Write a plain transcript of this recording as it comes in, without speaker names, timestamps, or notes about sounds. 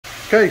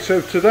Okay,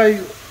 so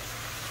today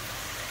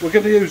we're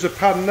going to use a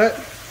pan net.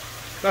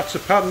 That's a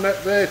pan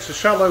net there, it's a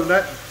shallow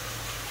net.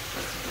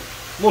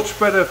 Much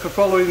better for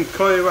following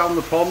koi around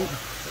the pond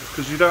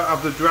because you don't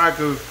have the drag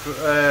of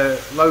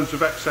loads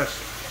of excess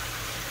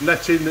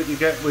netting that you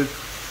get with,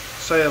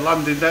 say, a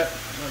landing net,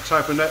 that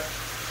type of net.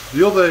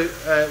 The other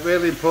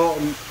really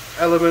important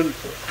element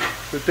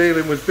for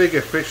dealing with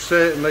bigger fish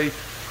certainly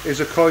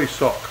is a koi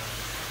sock.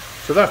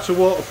 So that's a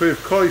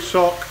waterproof koi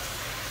sock.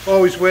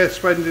 Always worth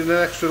spending an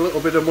extra little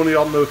bit of money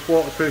on those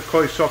waterproof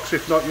koi socks,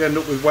 if not you end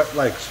up with wet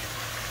legs.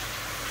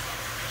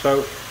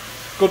 So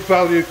good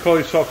value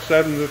koi socks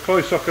then. The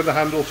koi sock and the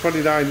handle,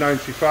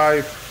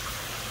 $29.95.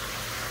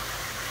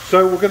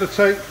 So we're going to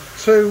take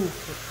two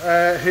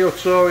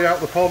Hiotori out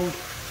the pond.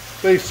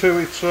 These two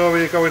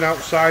Hiotori are going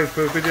outside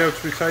for a video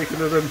to be taken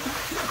of them.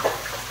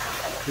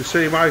 You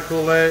see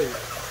Michael there.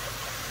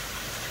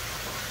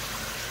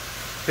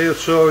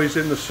 Hiotori's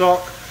in the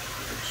sock.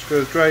 Just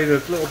going to drain a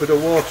little bit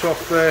of water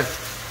off there.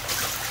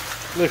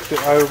 Lift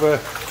it over.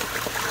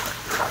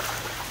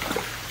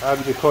 And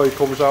the koi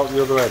comes out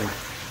the other end.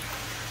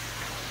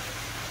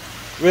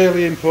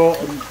 Really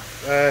important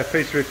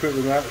piece of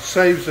equipment that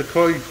saves the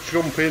koi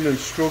jumping and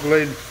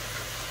struggling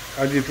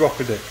and you're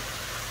dropping it.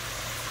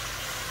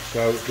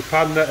 So the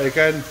pan net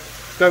again,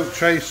 don't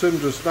chase them,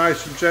 just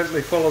nice and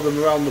gently follow them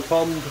around the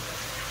pond.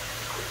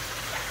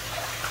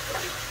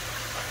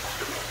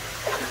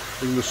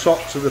 Bring the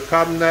sock to the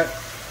pan net,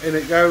 in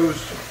it goes.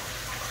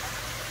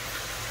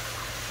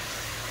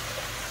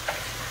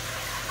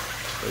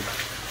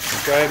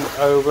 Again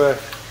over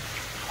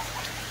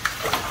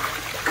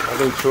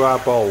and into our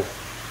bowl.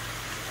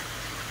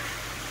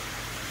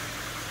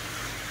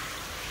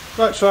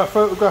 Right, so our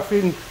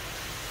photographing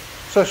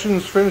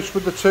session's finished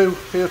with the two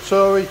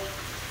Hiotori.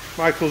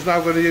 Michael's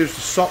now going to use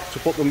the sock to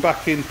put them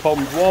back in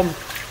pond one.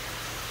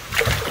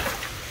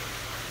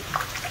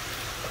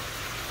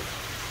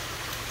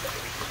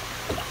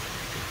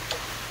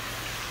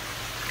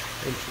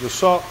 Into the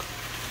sock.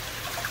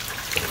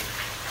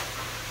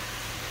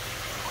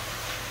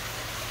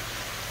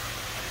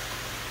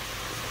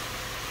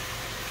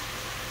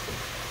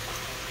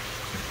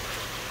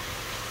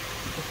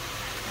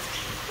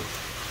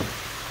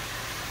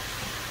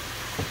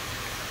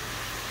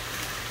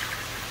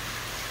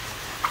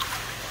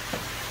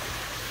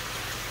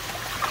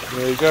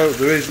 There you go,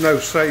 there is no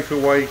safer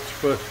way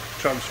for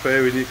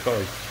transferring your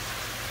koi.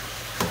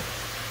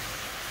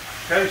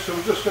 Okay, so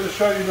I'm just going to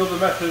show you another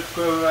method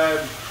for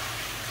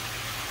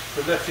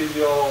netting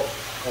your,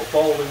 or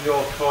bowling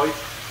your koi.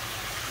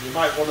 You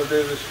might want to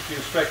do this if you're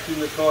inspecting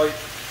the koi,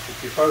 if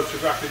you're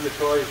photographing the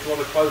koi, if you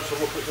want a closer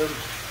look at them.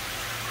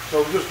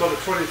 So we've just got a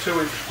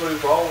 22-inch blue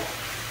bowl,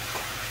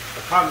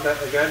 a pan net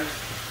again,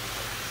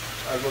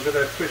 and we're going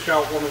to fish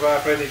out one of our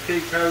Benny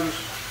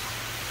Kikos.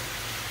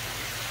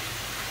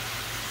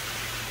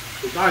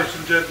 But nice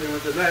and gently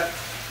with the net.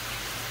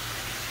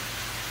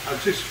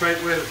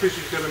 Anticipate where the fish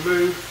is going to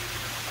move.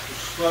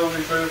 Just slowly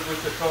move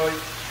with the koi.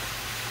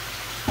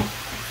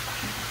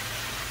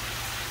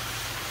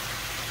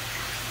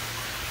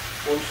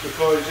 Once the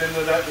koi is in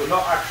the net, we're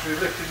not actually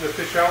lifting the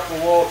fish out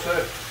the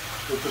water,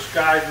 we're just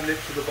guiding it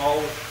to the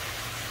bowl.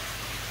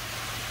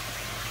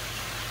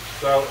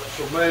 So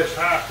submerge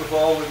half the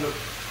bowl in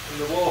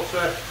the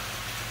water,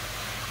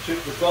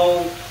 tip the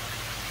bowl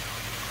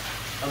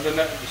and the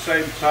net at the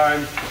same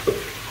time,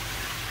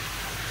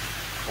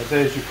 and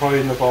there's your koi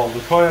in the bowl. The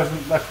koi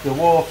hasn't left the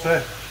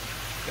water,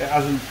 it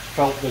hasn't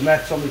felt the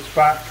net on its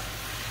back.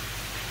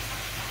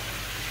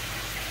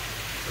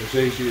 As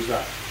easy as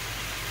that.